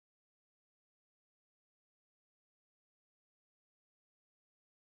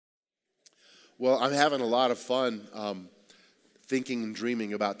Well, I'm having a lot of fun thinking and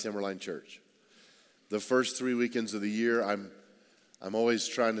dreaming about Timberline Church. The first 3 weekends of the year, I'm always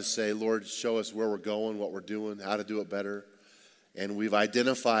trying to say, Lord, show us where we're going, what we're doing, how to do it better. And we've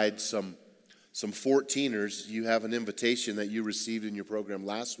identified some 14ers. You have an invitation that you received in your program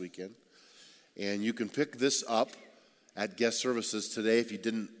last weekend. And you can pick this up at guest services today if you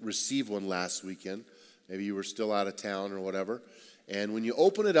didn't receive one last weekend. Maybe you were still out of town or whatever. And when you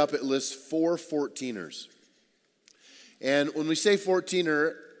open it up, it lists 4 14ers. And when we say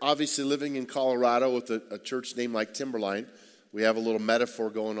 14er, obviously living in Colorado with a church name like Timberline, we have a little metaphor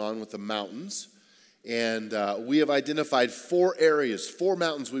going on with the mountains. And we have identified 4 areas, 4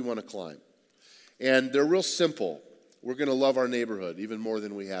 mountains we want to climb. And they're real simple. We're going to love our neighborhood even more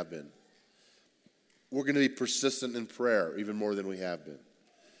than we have been. We're going to be persistent in prayer even more than we have been.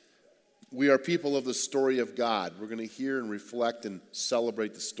 We are people of the story of God. We're going to hear and reflect and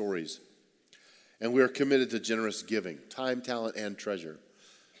celebrate the stories. And we are committed to generous giving, time, talent, and treasure.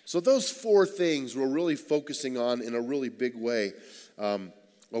 So those 4 things we're really focusing on in a really big way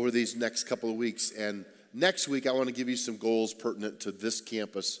over these next couple of weeks. And next week, I want to give you some goals pertinent to this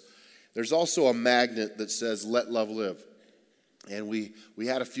campus. There's also a magnet that says, Let Love Live. And we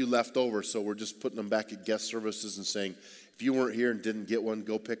had a few left over, so we're just putting them back at guest services and saying, if you weren't here and didn't get one,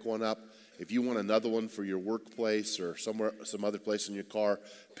 go pick one up. If you want another one for your workplace or some other place in your car,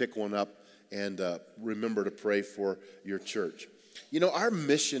 pick one up and remember to pray for your church. You know, our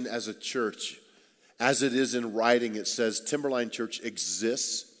mission as a church, as it is in writing, it says Timberline Church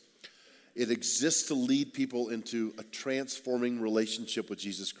exists. It exists to lead people into a transforming relationship with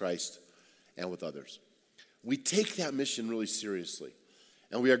Jesus Christ and with others. We take that mission really seriously,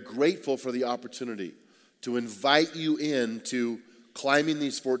 and we are grateful for the opportunity to invite you into climbing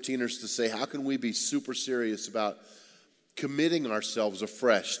these 14ers to say, how can we be super serious about committing ourselves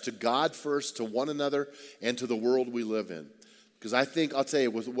afresh to God first, to one another, and to the world we live in? Because I think, I'll tell you,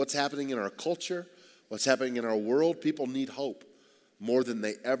 with what's happening in our culture, what's happening in our world, people need hope more than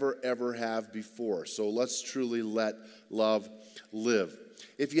they ever have before. So let's truly let love live.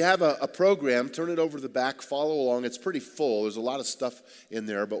 If you have a program, turn it over to the back, follow along. It's pretty full. There's a lot of stuff in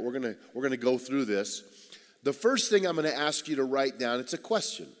there, but we're gonna go through this. The first thing I'm going to ask you to write down, it's a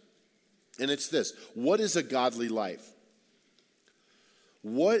question, and it's this. What is a godly life?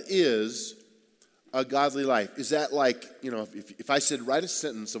 What is a godly life? Is that like, you know, if I said write a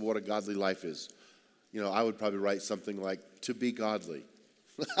sentence of what a godly life is, you know, I would probably write something like, to be godly.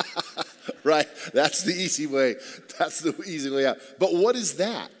 Right? That's the easy way. That's the easy way out. But what is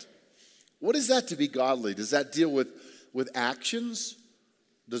that? What is that to be godly? Does that deal with actions?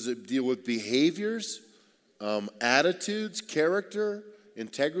 Does it deal with behaviors? Attitudes, character,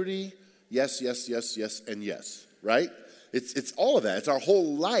 integrity? Yes, and yes, right? It's all of that. It's our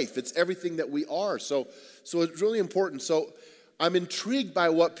whole life. It's everything that we are. So it's really important. So I'm intrigued by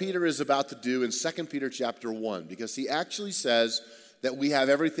what Peter is about to do in 2 Peter chapter 1, because he actually says that we have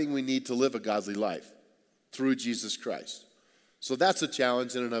everything we need to live a godly life through Jesus Christ. So that's a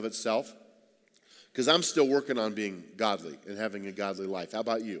challenge in and of itself, because I'm still working on being godly and having a godly life. How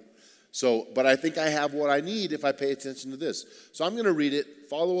about you? But I think I have what I need if I pay attention to this. So I'm going to read it.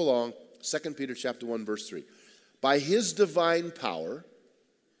 Follow along. 2 Peter chapter 1, verse 3. By his divine power,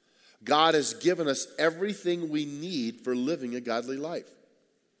 God has given us everything we need for living a godly life.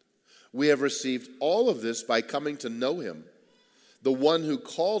 We have received all of this by coming to know him, the one who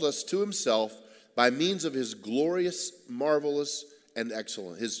called us to himself by means of his glorious, marvelous, and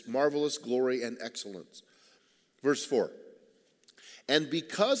excellent. His marvelous glory and excellence. Verse 4. And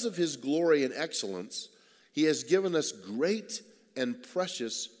because of his glory and excellence, he has given us great and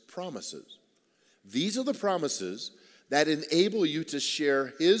precious promises. These are the promises that enable you to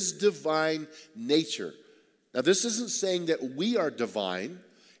share his divine nature. Now, this isn't saying that we are divine.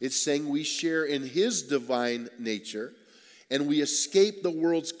 It's saying we share in his divine nature, and we escape the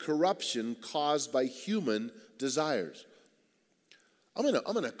world's corruption caused by human desires. I'm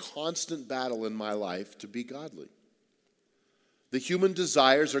in a constant battle in my life to be godly. The human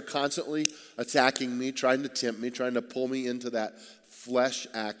desires are constantly attacking me, trying to tempt me, trying to pull me into that flesh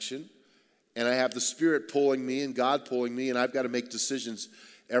action. And I have the Spirit pulling me and God pulling me, and I've got to make decisions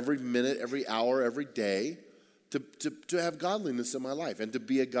every minute, every hour, every day to have godliness in my life and to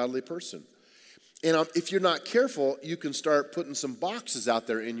be a godly person. And if you're not careful, you can start putting some boxes out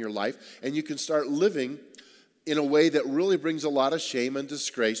there in your life, and you can start living in a way that really brings a lot of shame and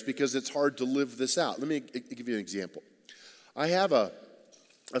disgrace because it's hard to live this out. Let me give you an example. I have a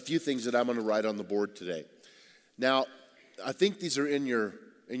few things that I'm going to write on the board today. Now, I think these are in your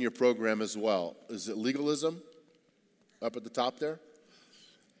program as well. Is it legalism up at the top there?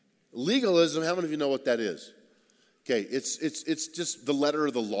 Legalism, how many of you know what that is? Okay, it's just the letter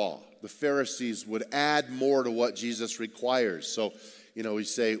of the law. The Pharisees would add more to what Jesus requires. So, we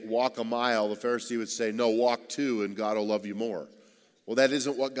say, walk a mile. The Pharisee would say, no, walk 2 and God will love you more. Well, that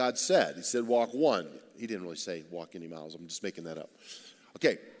isn't what God said. He said, walk 1. He didn't really say walk any miles. I'm just making that up.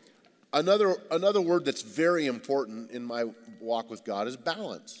 Okay, another word that's very important in my walk with God is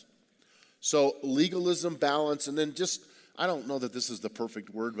balance. So legalism, balance, and then I don't know that this is the perfect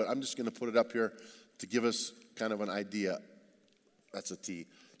word, but I'm just going to put it up here to give us kind of an idea. That's a T.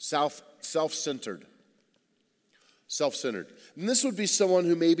 Self-centered. Self-centered. And this would be someone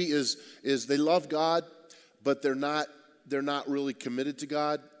who maybe is they love God, but they're not really committed to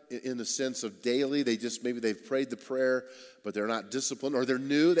God in the sense of daily. Maybe they've prayed the prayer, but they're not disciplined, or they're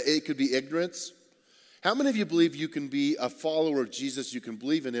new. It could be ignorance. How many of you believe you can be a follower of Jesus, you can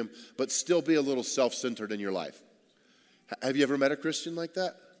believe in him, but still be a little self-centered in your life? Have you ever met a Christian like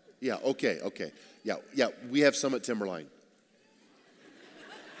that? Yeah, okay. Yeah, we have some at Timberline.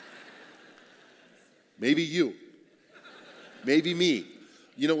 Maybe you. Maybe me.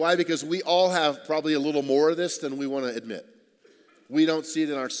 You know why? Because we all have probably a little more of this than we want to admit. We don't see it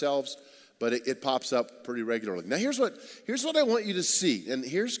in ourselves, but it pops up pretty regularly. Now, here's what I want you to see, and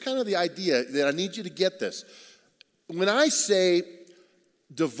here's kind of the idea that I need you to get this. When I say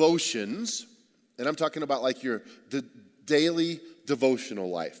devotions, and I'm talking about like the daily devotional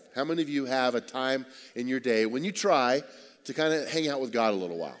life. How many of you have a time in your day when you try to kind of hang out with God a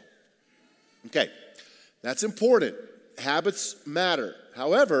little while? Okay, that's important. Habits matter.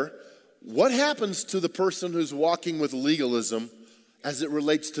 However, what happens to the person who's walking with legalism as it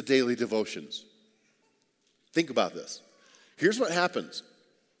relates to daily devotions? Think about this. Here's what happens.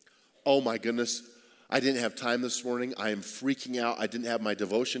 Oh my goodness, I didn't have time this morning. I am freaking out. I didn't have my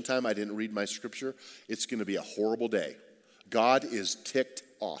devotion time. I didn't read my scripture. It's going to be a horrible day. God is ticked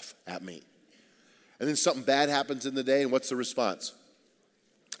off at me. And then something bad happens in the day, and what's the response?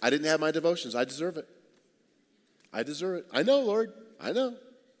 I didn't have my devotions. I deserve it. I deserve it. I know, Lord. I know.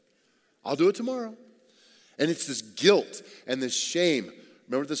 I'll do it tomorrow. And it's this guilt and this shame.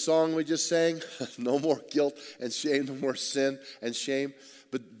 Remember the song we just sang? No more guilt and shame, no more sin and shame.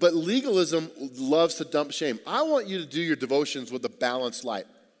 But legalism loves to dump shame. I want you to do your devotions with a balanced light.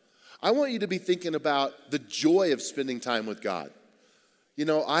 I want you to be thinking about the joy of spending time with God.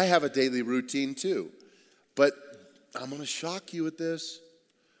 I have a daily routine too. But I'm going to shock you with this.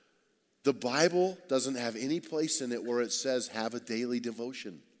 The Bible doesn't have any place in it where it says have a daily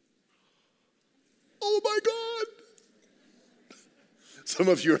devotion. Oh my God. Some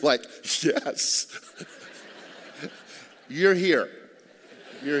of you are like, yes. You're here.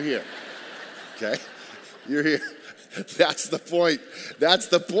 You're here. Okay? You're here. That's the point. That's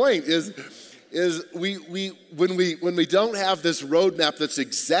the point is when we don't have this roadmap that's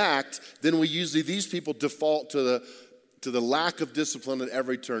exact, then these people default to the lack of discipline at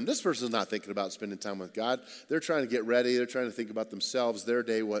every turn. This person's not thinking about spending time with God. They're trying to get ready. They're trying to think about themselves, their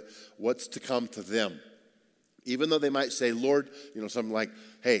day, what's to come to them. Even though they might say, Lord, something like,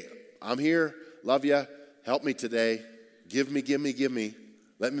 hey, I'm here, love you, help me today, give me.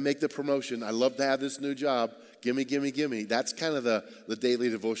 Let me make the promotion. I love to have this new job. Give me. That's kind of the daily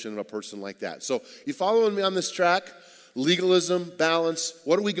devotion of a person like that. So you following me on this track? Legalism, balance.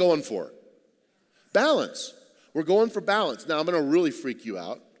 What are we going for? Balance. We're going for balance. Now, I'm going to really freak you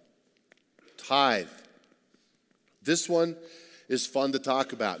out. Tithe. This one is fun to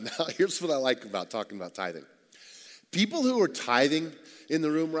talk about. Now, here's what I like about talking about tithing. People who are tithing in the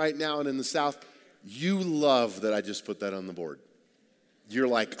room right now and in the South, you love that I just put that on the board. You're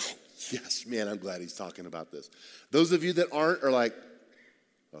like, oh, yes, man, I'm glad he's talking about this. Those of you that aren't are like,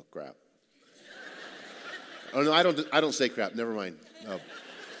 oh, crap. Oh, no, I don't say crap. Never mind. No.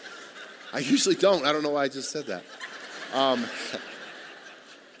 I usually don't. I don't know why I just said that. I'm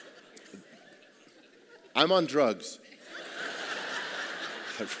on drugs.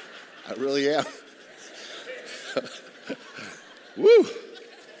 I really am. Woo!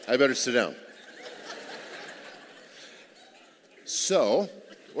 I better sit down. So,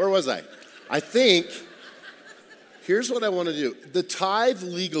 where was I? I think, here's what I want to do. The tithe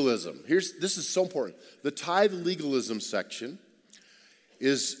legalism. This is so important. The tithe legalism section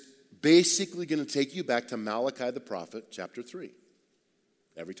is basically going to take you back to Malachi the prophet, chapter 3.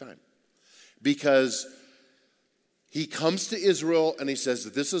 Every time. Because he comes to Israel and he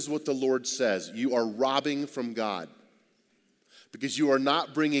says, this is what the Lord says. You are robbing from God. Because you are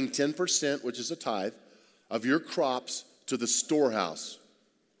not bringing 10%, which is a tithe, of your crops to the storehouse.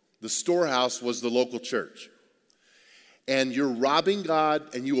 The storehouse was the local church. And you're robbing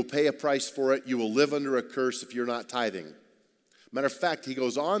God, and you will pay a price for it. You will live under a curse if you're not tithing. Matter of fact, he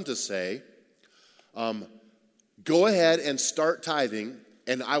goes on to say, go ahead and start tithing,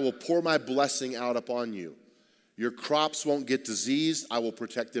 and I will pour my blessing out upon you. Your crops won't get diseased. I will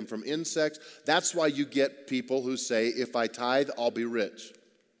protect them from insects. That's why you get people who say, if I tithe, I'll be rich.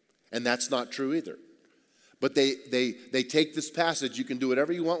 And that's not true either. But they take this passage. You can do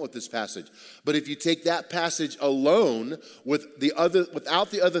whatever you want with this passage. But if you take that passage alone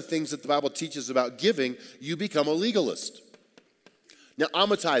without the other things that the Bible teaches about giving, you become a legalist. Now,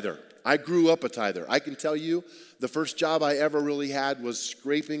 I'm a tither. I grew up a tither. I can tell you the first job I ever really had was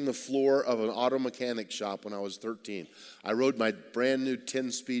scraping the floor of an auto mechanic shop when I was 13. I rode my brand new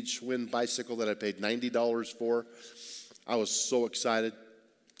 10-speed Schwinn bicycle that I paid $90 for. I was so excited.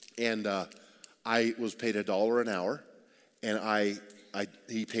 And I was paid $1 an hour, and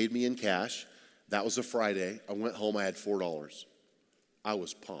he paid me in cash. That was a Friday. I went home, I had $4. I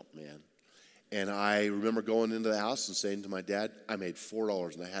was pumped, man. And I remember going into the house and saying to my dad, I made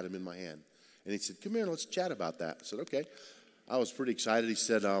 $4, and I had him in my hand. And he said, come here, let's chat about that. I said, okay. I was pretty excited. He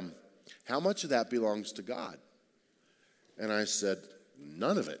said, how much of that belongs to God? And I said,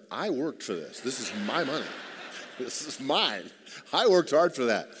 none of it. I worked for this. This is my money. This is mine. I worked hard for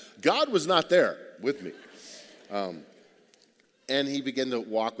that. God was not there with me. And he began to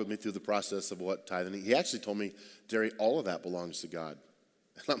walk with me through the process of what tithing. He actually told me, Dary, all of that belongs to God.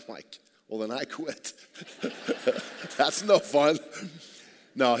 And I'm like, well, then I quit. That's no fun.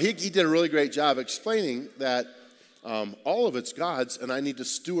 No, he did a really great job explaining that all of it's God's, and I need to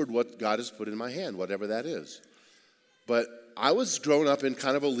steward what God has put in my hand, whatever that is. But I was grown up in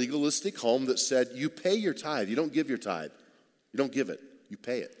kind of a legalistic home that said, you pay your tithe. You don't give your tithe. You don't give it. You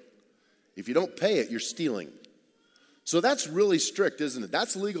pay it. If you don't pay it, you're stealing. So that's really strict, isn't it?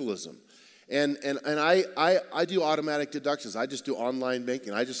 That's legalism. And I do automatic deductions. I just do online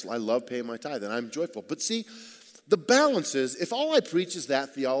banking. I love paying my tithe, and I'm joyful. But see, the balance is, if all I preach is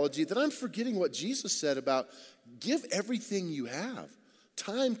that theology, then I'm forgetting what Jesus said about give everything you have,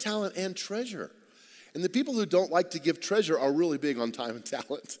 time, talent, and treasure. And the people who don't like to give treasure are really big on time and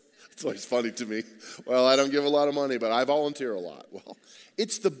talent. It's always funny to me. Well, I don't give a lot of money, but I volunteer a lot. Well,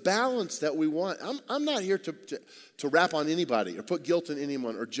 it's the balance that we want. I'm not here to rap on anybody or put guilt on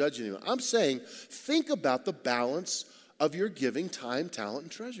anyone or judge anyone. I'm saying think about the balance of your giving time, talent,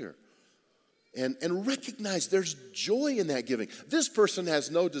 and treasure. And recognize there's joy in that giving. This person has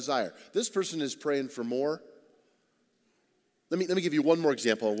no desire. This person is praying for more. Let me give you one more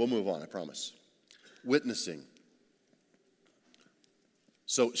example and we'll move on, I promise. Witnessing.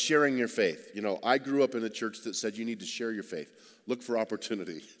 So sharing your faith. You know, I grew up in a church that said you need to share your faith. Look for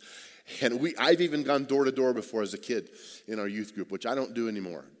opportunity. And I've even gone door to door before as a kid in our youth group, which I don't do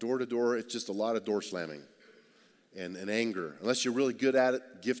anymore. Door to door, it's just a lot of door slamming and anger. Unless you're really good at it,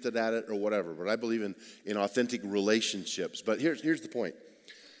 gifted at it, or whatever. But I believe in authentic relationships. But here's the point.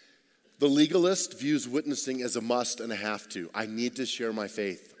 The legalist views witnessing as a must and a have to. I need to share my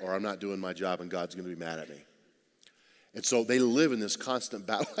faith or I'm not doing my job and God's going to be mad at me. And so they live in this constant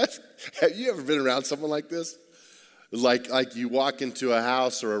battle. Have you ever been around someone like this? Like you walk into a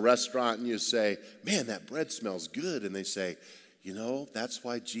house or a restaurant and you say, man, that bread smells good. And they say, you know, that's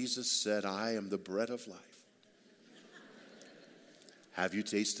why Jesus said, I am the bread of life. Have you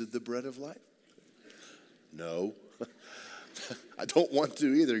tasted the bread of life? No. I don't want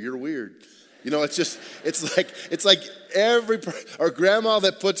to either. You're weird. You know, it's like our grandma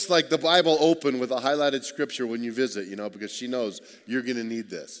that puts like the Bible open with a highlighted scripture when you visit, you know, because she knows you're going to need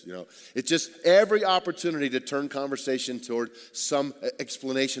this, you know. It's just every opportunity to turn conversation toward some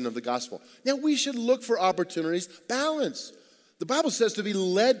explanation of the gospel. Now, we should look for opportunities, balance. The Bible says to be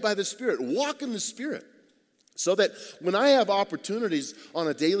led by the Spirit, walk in the Spirit. So that when I have opportunities on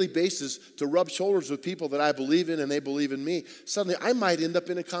a daily basis to rub shoulders with people that I believe in and they believe in me, suddenly I might end up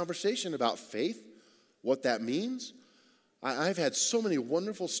in a conversation about faith, what that means. I've had so many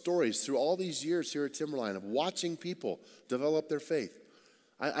wonderful stories through all these years here at Timberline of watching people develop their faith.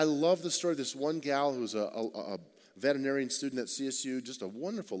 I love the story of this one gal who's a veterinarian student at CSU, just a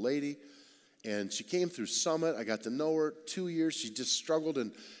wonderful lady. And she came through Summit. I got to know her 2 years. She just struggled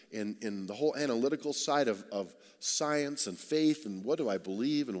in the whole analytical side of science and faith and what do I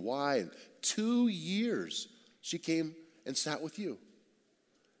believe and why. And 2 years she came and sat with you.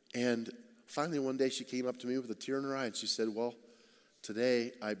 And finally one day she came up to me with a tear in her eye and she said, well,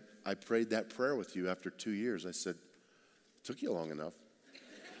 today I prayed that prayer with you after 2 years. I said, took you long enough.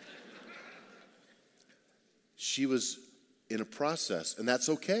 She was in a process, and that's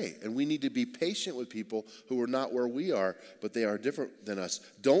okay. And we need to be patient with people who are not where we are, but they are different than us.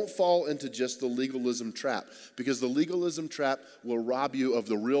 Don't fall into just the legalism trap, because the legalism trap will rob you of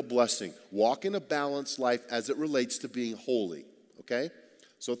the real blessing. Walk in a balanced life as it relates to being holy. okay?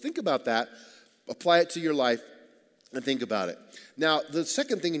 So think about that, apply it to your life, and think about it. Now, the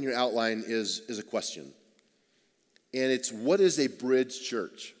second thing in your outline is a question. And it's, what is a bridge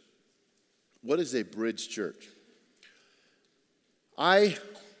church? What is a bridge church? I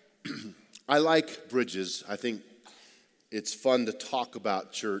like bridges. I think it's fun to talk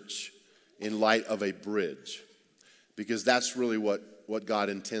about church in light of a bridge, because that's really what God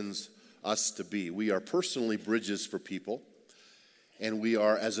intends us to be. We are personally bridges for people, and we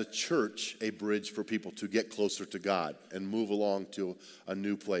are, as a church, a bridge for people to get closer to God and move along to a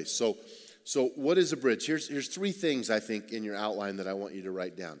new place. So what is a bridge? Here's three things, I think, in your outline that I want you to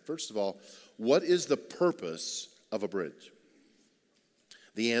write down. First of all, what is the purpose of a bridge?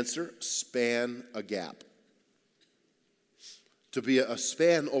 The answer, span a gap. To be a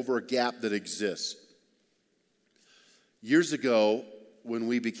span over a gap that exists. Years ago, when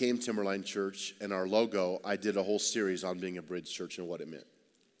we became Timberline Church and our logo, I did a whole series on being a bridge church and what it meant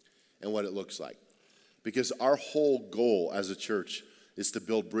and what it looks like. Because our whole goal as a church is to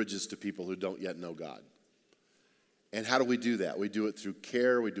build bridges to people who don't yet know God. And how do we do that? We do it through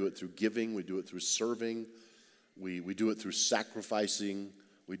care, we do it through giving, we do it through serving, we do it through sacrificing,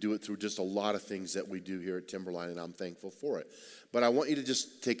 we do it through just a lot of things that we do here at Timberline, and I'm thankful for it. But I want you to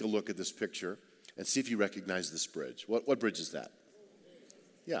just take a look at this picture and see if you recognize this bridge. What bridge is that?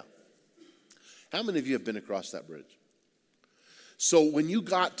 Yeah. How many of you have been across that bridge? So when you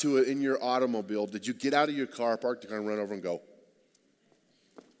got to it in your automobile, did you get out of your car, park the car, and run over and go?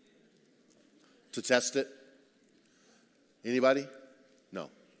 To test it? Anybody? No.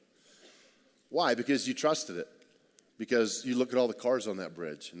 Why? Because you trusted it. Because you look at all the cars on that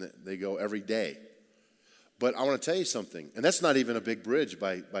bridge, and they go every day. But I want to tell you something, and that's not even a big bridge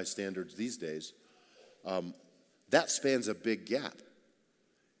by standards these days. That spans a big gap.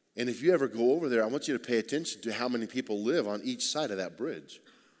 And if you ever go over there, I want you to pay attention to how many people live on each side of that bridge.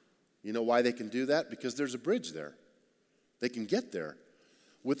 You know why they can do that? Because there's a bridge there. They can get there.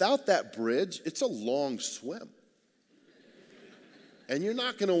 Without that bridge, it's a long swim. And you're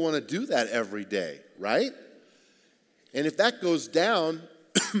not going to want to do that every day, right? And if that goes down,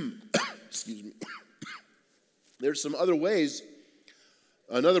 excuse me, there's some other ways,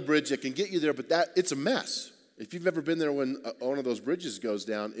 another bridge that can get you there, but it's a mess. If you've ever been there when one of those bridges goes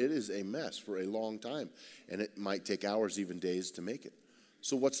down, it is a mess for a long time. And it might take hours, even days, to make it.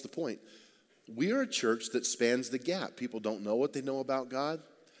 So what's the point? We are a church that spans the gap. People don't know what they know about God.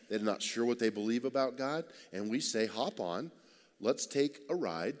 They're not sure what they believe about God. And we say, hop on. Let's take a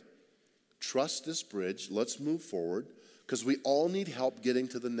ride. Trust this bridge. Let's move forward. Because we all need help getting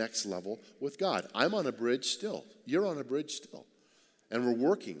to the next level with God. I'm on a bridge still. You're on a bridge still. And we're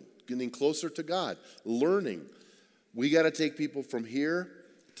working, getting closer to God, learning. We got to take people from here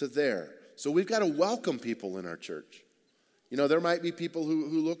to there. So we've got to welcome people in our church. You know, there might be people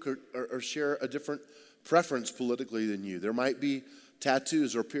who look or share a different preference politically than you. There might be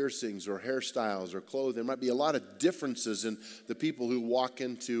tattoos or piercings or hairstyles or clothing. There might be a lot of differences in the people who walk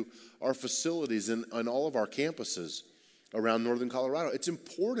into our facilities and on all of our campuses around northern Colorado. It's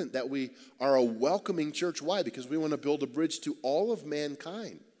important that we are a welcoming church. Why? Because we want to build a bridge to all of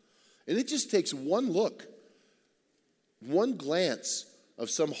mankind. And it just takes one look, one glance of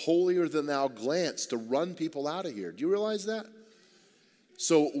some holier-than-thou glance to run people out of here. Do you realize that?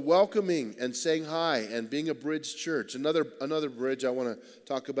 So welcoming and saying hi and being a bridge church. Another bridge I want to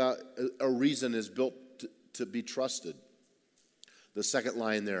talk about, a reason is built to be trusted. The second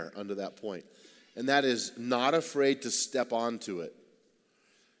line there under that point. And that is not afraid to step onto it.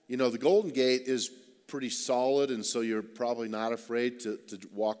 You know, the Golden Gate is pretty solid, and so you're probably not afraid to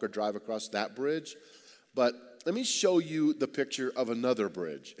walk or drive across that bridge. But let me show you the picture of another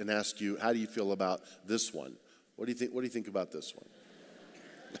bridge and ask you, how do you feel about this one? What do you think? What do you think about this one?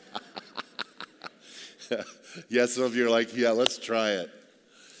 Yeah, some of you are like, yeah, let's try it.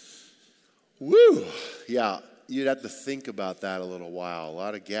 Woo! Yeah, you'd have to think about that a little while. A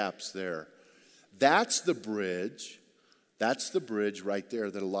lot of gaps there. That's the bridge right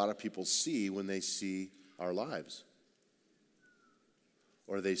there that a lot of people see when they see our lives.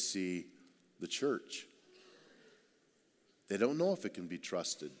 Or they see the church. They don't know if it can be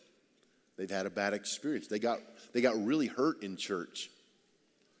trusted. They've had a bad experience. They got really hurt in church.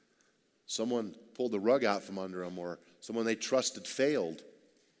 Someone pulled the rug out from under them, or someone they trusted failed.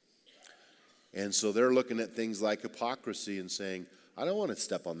 And so they're looking at things like hypocrisy and saying, I don't want to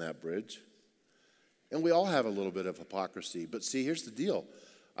step on that bridge. And we all have a little bit of hypocrisy. But see, here's the deal.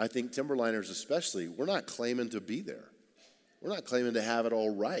 I think Timberliners especially, we're not claiming to be there. We're not claiming to have it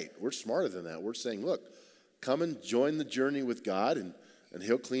all right. We're smarter than that. We're saying, look, come and join the journey with God, and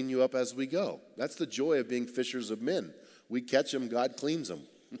He'll clean you up as we go. That's the joy of being fishers of men. We catch them, God cleans them.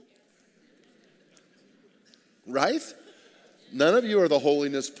 Right? None of you are the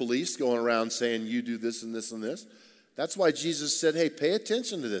holiness police going around saying you do this and this and this. That's why Jesus said, hey, pay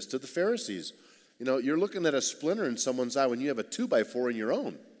attention to this, to the Pharisees. You know, you're looking at a splinter in someone's eye when you have a 2x4 in your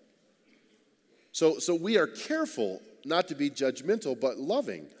own. So we are careful not to be judgmental, but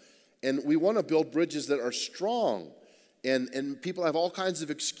loving. And we want to build bridges that are strong. And people have all kinds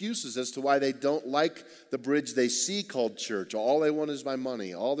of excuses as to why they don't like the bridge they see called church. All they want is my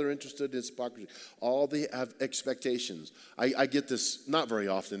money. All they're interested in is hypocrisy. All they have expectations. I get this not very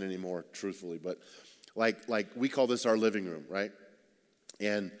often anymore, truthfully, but like we call this our living room, right?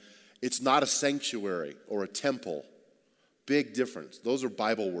 And it's not a sanctuary or a temple. Big difference. Those are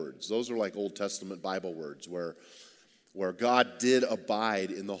Bible words. Those are like Old Testament Bible words where God did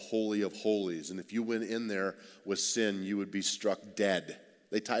abide in the Holy of Holies. And if you went in there with sin, you would be struck dead.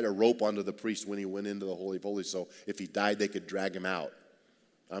 They tied a rope onto the priest when he went into the Holy of Holies, so if he died, they could drag him out.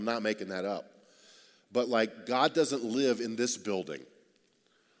 I'm not making that up. But like, God doesn't live in this building.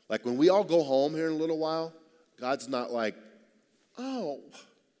 Like when we all go home here in a little while, God's not like, oh,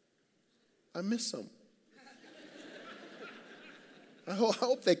 I miss them. I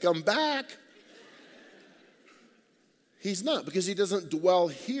hope they come back. He's not, because he doesn't dwell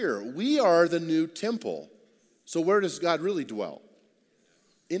here. We are the new temple. So where does God really dwell?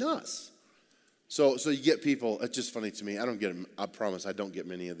 In us. So you get people, it's just funny to me. I don't get them, I promise I don't get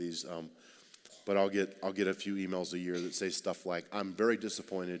many of these, but I'll get a few emails a year that say stuff like, I'm very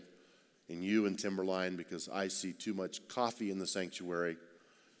disappointed in you and Timberline because I see too much coffee in the sanctuary.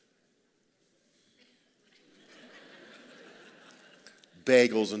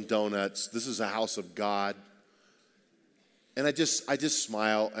 Bagels and donuts. This is a house of God. And I just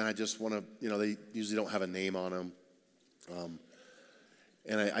smile, and I just want to, you know, they usually don't have a name on them.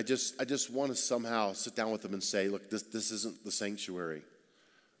 And I just want to somehow sit down with them and say, look, this isn't the sanctuary.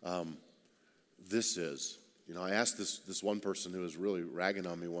 This is. You know, I asked this one person who was really ragging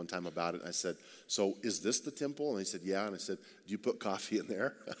on me one time about it. I said, so is this the temple? And he said, yeah. And I said, do you put coffee in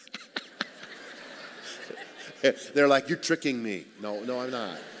there? They're like, you're tricking me. No, I'm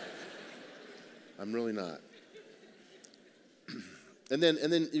not. I'm really not. And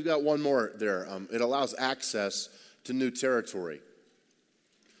then you've got one more there. It allows access to new territory.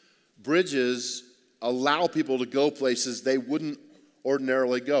 Bridges allow people to go places they wouldn't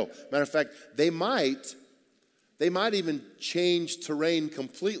ordinarily go. Matter of fact, they might even change terrain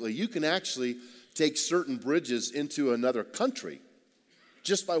completely. You can actually take certain bridges into another country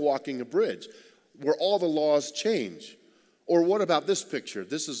just by walking a bridge, where all the laws change. Or what about this picture?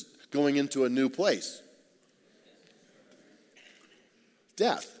 This is going into a new place.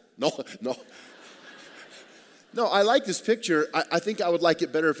 Death. No. No, I like this picture. I think I would like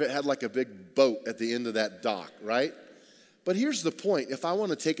it better if it had like a big boat at the end of that dock, right? But here's the point. If I want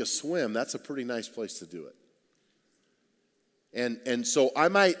to take a swim, that's a pretty nice place to do it. And so I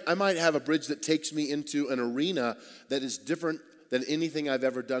might have a bridge that takes me into an arena that is different than anything I've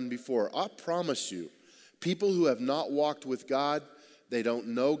ever done before. I promise you, people who have not walked with God, they don't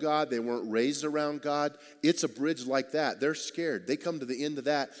know God, they weren't raised around God, it's a bridge like that. They're scared. They come to the end of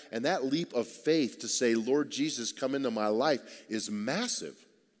that, and that leap of faith to say, Lord Jesus, come into my life is massive.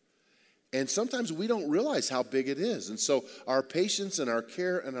 And sometimes we don't realize how big it is. And so our patience and our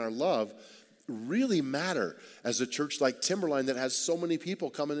care and our love really matter as a church like Timberline that has so many people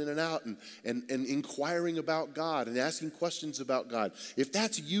coming in and out and inquiring about God and asking questions about God. If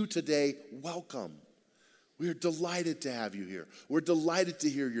that's you today, welcome. We're delighted to have you here. We're delighted to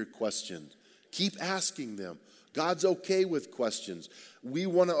hear your questions. Keep asking them. God's okay with questions. We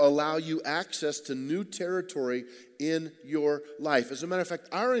want to allow you access to new territory in your life. As a matter of fact,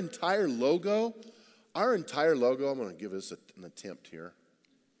 our entire logo, I'm going to give this an attempt here.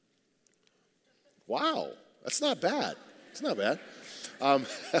 Wow, that's not bad. It's not bad.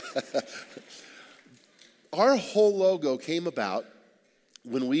 Our whole logo came about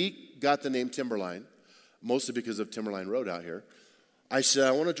when we got the name Timberline, mostly because of Timberline Road out here. I said,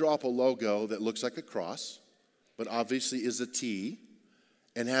 I want to draw up a logo that looks like a cross, but obviously is a T,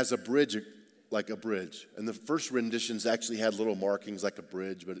 and has a bridge like a bridge. And the first renditions actually had little markings like a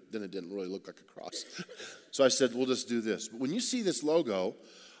bridge, but then it didn't really look like a cross. So I said, we'll just do this. But when you see this logo,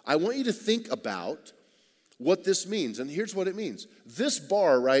 I want you to think about what this means. And here's what it means. This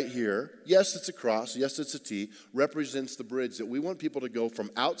bar right here, yes, it's a cross, yes, it's a T, represents the bridge that we want people to go from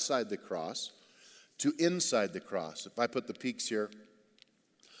outside the cross to inside the cross. If I put the peaks here,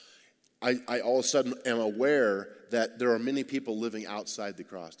 I all of a sudden am aware that there are many people living outside the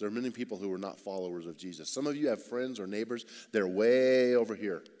cross. There are many people who are not followers of Jesus. Some of you have friends or neighbors, they're way over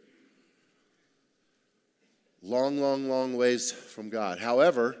here. Long, long, long ways from God.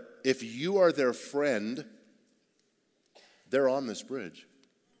 However, if you are their friend, they're on this bridge.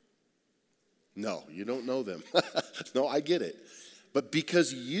 No, you don't know them. No, I get it. But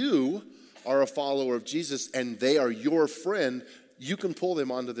because you are a follower of Jesus and they are your friend, you can pull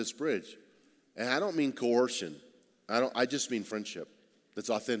them onto this bridge. And I don't mean coercion. I just mean friendship that's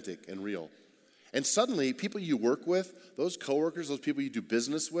authentic and real. And suddenly, people you work with, those coworkers, those people you do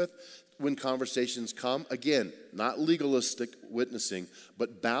business with, when conversations come, again, not legalistic witnessing,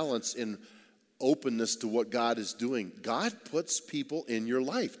 but balance in openness to what God is doing. God puts people in your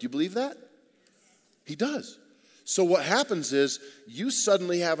life. Do you believe that? He does. So what happens is you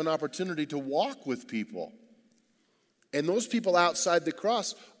suddenly have an opportunity to walk with people. And those people outside the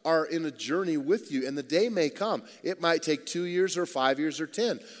cross are in a journey with you. And the day may come. It might take 2 years or 5 years or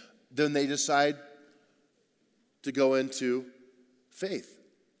 10. Then they decide to go into faith.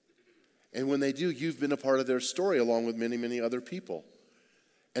 And when they do, you've been a part of their story along with many, many other people.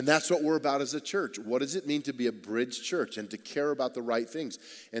 And that's what we're about as a church. What does it mean to be a bridge church and to care about the right things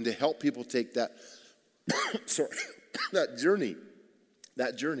and to help people take that, that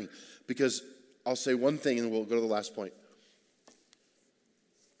journey? Because I'll say one thing and we'll go to the last point.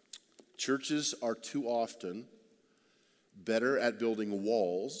 Churches are too often better at building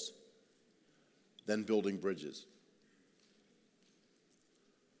walls than building bridges.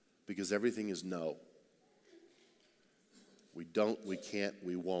 Because everything is no. We don't, we can't,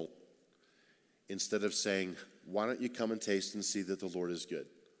 we won't. Instead of saying, why don't you come and taste and see that the Lord is good?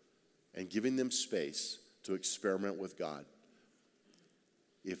 And giving them space to experiment with God.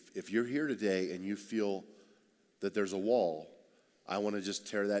 If you're here today and you feel that there's a wall, I want to just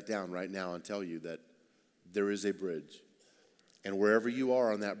tear that down right now and tell you that there is a bridge. And wherever you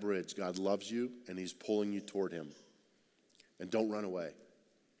are on that bridge, God loves you and he's pulling you toward him. And don't run away.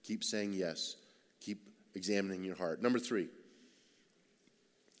 Keep saying yes. Keep examining your heart. Number 3,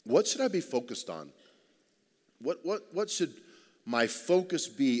 what should I be focused on? What should my focus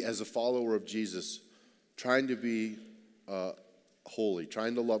be as a follower of Jesus, trying to be holy,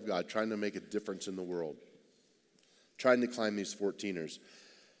 trying to love God, trying to make a difference in the world, trying to climb these 14ers?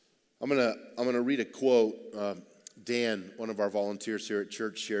 I'm gonna read a quote. Dan, one of our volunteers here at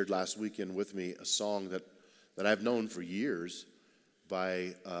church, shared last weekend with me a song that I've known for years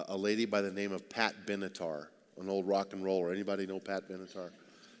by a lady by the name of Pat Benatar, an old rock and roller. Anybody know Pat Benatar?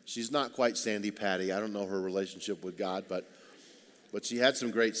 She's not quite Sandy Patty. I don't know her relationship with God, but she had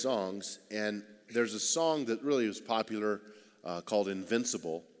some great songs. And there's a song that really was popular called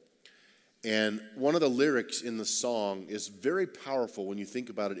Invincible. And one of the lyrics in the song is very powerful when you think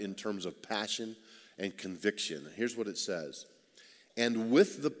about it in terms of passion and conviction. Here's what it says. And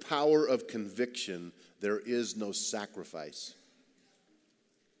with the power of conviction, there is no sacrifice.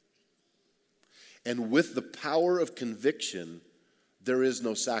 And with the power of conviction, there is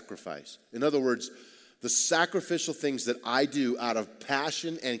no sacrifice. In other words, the sacrificial things that I do out of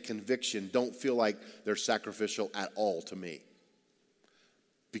passion and conviction don't feel like they're sacrificial at all to me.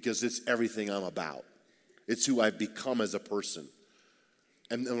 Because it's everything I'm about. It's who I've become as a person.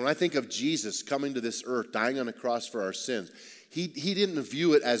 And when I think of Jesus coming to this earth, dying on a cross for our sins, he didn't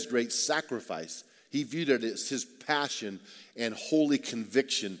view it as great sacrifice. He viewed it as his passion and holy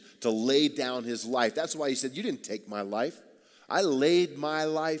conviction to lay down his life. That's why he said, you didn't take my life. I laid my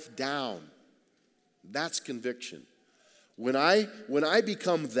life down. That's conviction. When I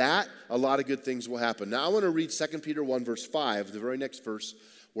become that, a lot of good things will happen. Now I want to read 2 Peter 1 verse 5, the very next verse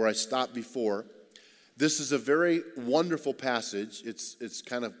where I stopped before. This is a very wonderful passage. It's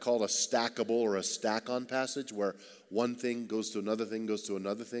kind of called a stackable or a stack-on passage where one thing goes to another thing, goes to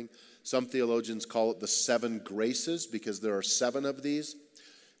another thing. Some theologians call it the 7 graces because there are 7 of these.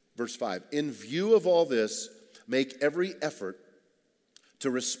 Verse 5, in view of all this, make every effort to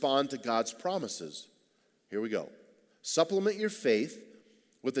respond to God's promises. Here we go. Supplement your faith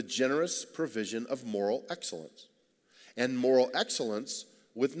with a generous provision of moral excellence, and moral excellence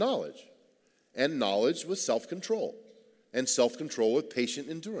with knowledge, and knowledge with self-control, and self-control with patient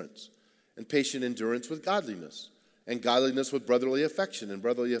endurance, and patient endurance with godliness, and godliness with brotherly affection, and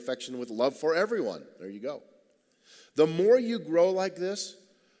brotherly affection with love for everyone. There you go. The more you grow like this,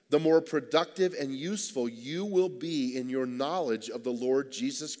 the more productive and useful you will be in your knowledge of the Lord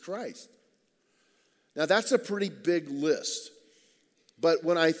Jesus Christ. Now, that's a pretty big list. But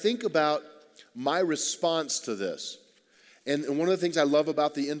when I think about my response to this, and one of the things I love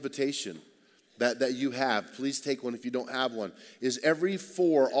about the invitation that you have, please take one if you don't have one, is every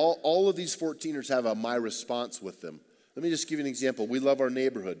 4, all of these 14ers have a my response with them. Let me just give you an example. We love our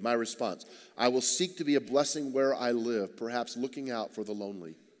neighborhood. My response. I will seek to be a blessing where I live, perhaps looking out for the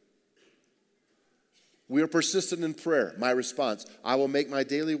lonely. We are persistent in prayer. My response, I will make my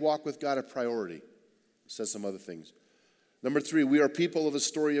daily walk with God a priority. It says some other things. Number 3, we are people of the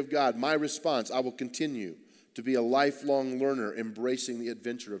story of God. My response, I will continue to be a lifelong learner, embracing the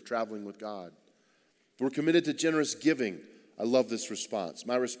adventure of traveling with God. We're committed to generous giving. I love this response.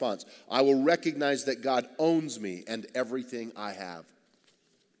 My response, I will recognize that God owns me and everything I have.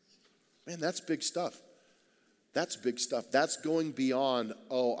 Man, that's big stuff. That's big stuff. That's going beyond,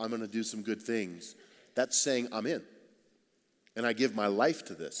 I'm going to do some good things. That's saying I'm in. And I give my life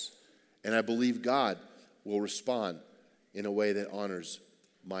to this. And I believe God will respond in a way that honors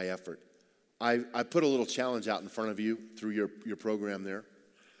my effort. I put a little challenge out in front of you through your program there.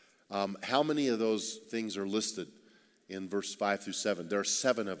 How many of those things are listed in verse 5 through 7? There are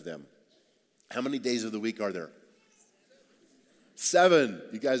 7 of them. How many days of the week are there? 7.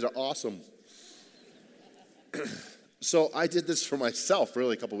 You guys are awesome. So I did this for myself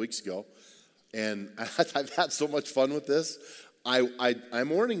really a couple weeks ago, and I've had so much fun with this. I'm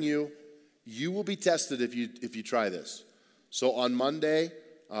warning you, you will be tested if you try this. So on Monday,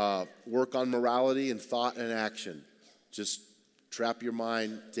 work on morality and thought and action. Just trap your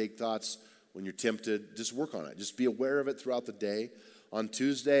mind, take thoughts when you're tempted. Just work on it. Just be aware of it throughout the day. On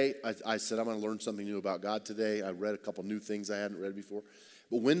Tuesday, I said I'm going to learn something new about God today. I read a couple new things I hadn't read before.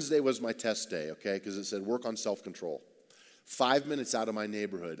 But Wednesday was my test day, okay, because it said work on self-control. 5 minutes out of my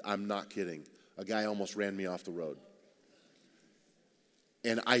neighborhood, I'm not kidding, a guy almost ran me off the road.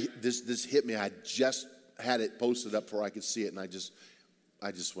 And this hit me. I just had it posted up before I could see it, and I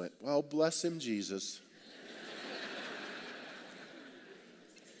just went, well, bless him, Jesus.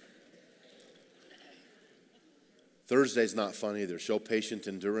 Thursday's not fun either. Show patient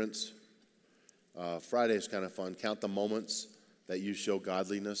endurance. Friday's kind of fun. Count the moments that you show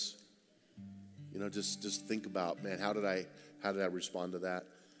godliness. You know, just think about, man, how did I respond to that?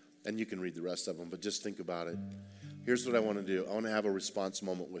 And you can read the rest of them, but just think about it. Here's what I want to do. I want to have a response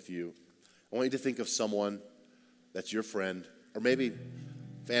moment with you. I want you to think of someone that's your friend, or maybe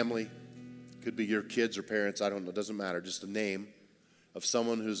family. Could be your kids or parents. I don't know. It doesn't matter. Just a name of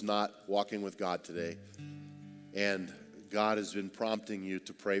someone who's not walking with God today. And God has been prompting you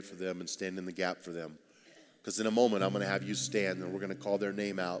to pray for them and stand in the gap for them. Because in a moment, I'm going to have you stand, and we're going to call their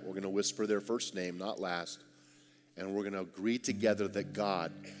name out. We're going to whisper their first name, not last. And we're going to agree together that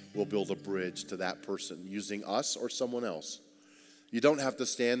God will build a bridge to that person using us or someone else. You don't have to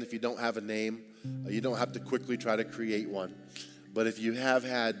stand if you don't have a name. You don't have to quickly try to create one. But if you have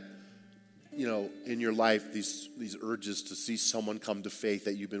had, in your life, these urges to see someone come to faith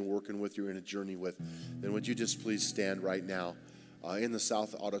that you've been working with, you're in a journey with, then would you just please stand right now in the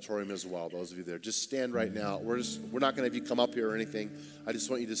South Auditorium as well, those of you there. Just stand right now. We're not going to have you come up here or anything. I just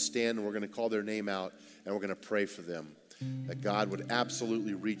want you to stand, and we're going to call their name out, and we're going to pray for them, that God would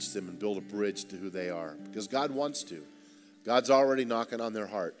absolutely reach them and build a bridge to who they are, because God wants to. God's already knocking on their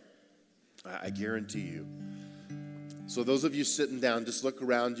heart. I guarantee you. So those of you sitting down, just look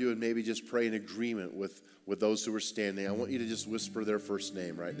around you and maybe just pray in agreement with those who are standing. I want you to just whisper their first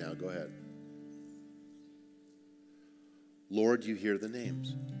name right now. Go ahead. Lord, you hear the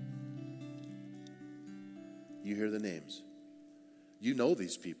names. You hear the names. You know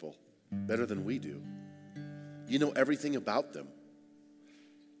these people better than we do. You know everything about them.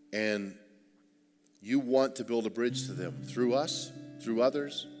 And you want to build a bridge to them through us, through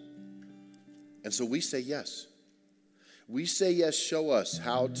others. And so we say yes. We say yes, show us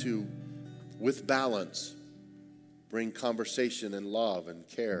how to, with balance, bring conversation and love and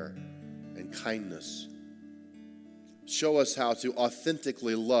care and kindness. Show us how to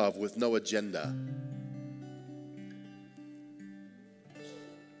authentically love with no agenda.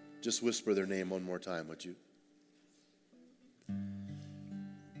 Just whisper their name one more time, would you?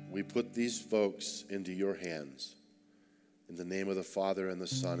 We put these folks into your hands in the name of the Father and the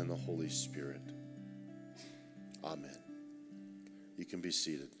Son and the Holy Spirit. Amen. You can be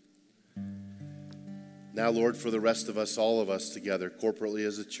seated. Now, Lord, for the rest of us, all of us together, corporately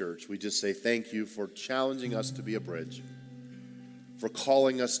as a church, we just say thank you for challenging us to be a bridge, for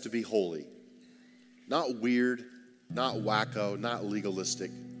calling us to be holy. Not weird, not wacko, not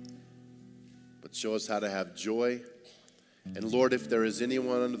legalistic, but show us how to have joy. And Lord, if there is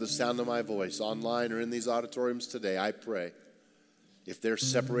anyone under the sound of my voice, online or in these auditoriums today, I pray, if they're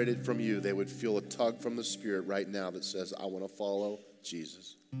separated from you, they would feel a tug from the Spirit right now that says, I want to follow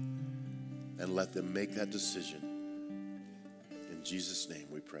Jesus. And let them make that decision. In Jesus' name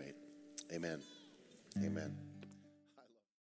we pray. Amen. Amen.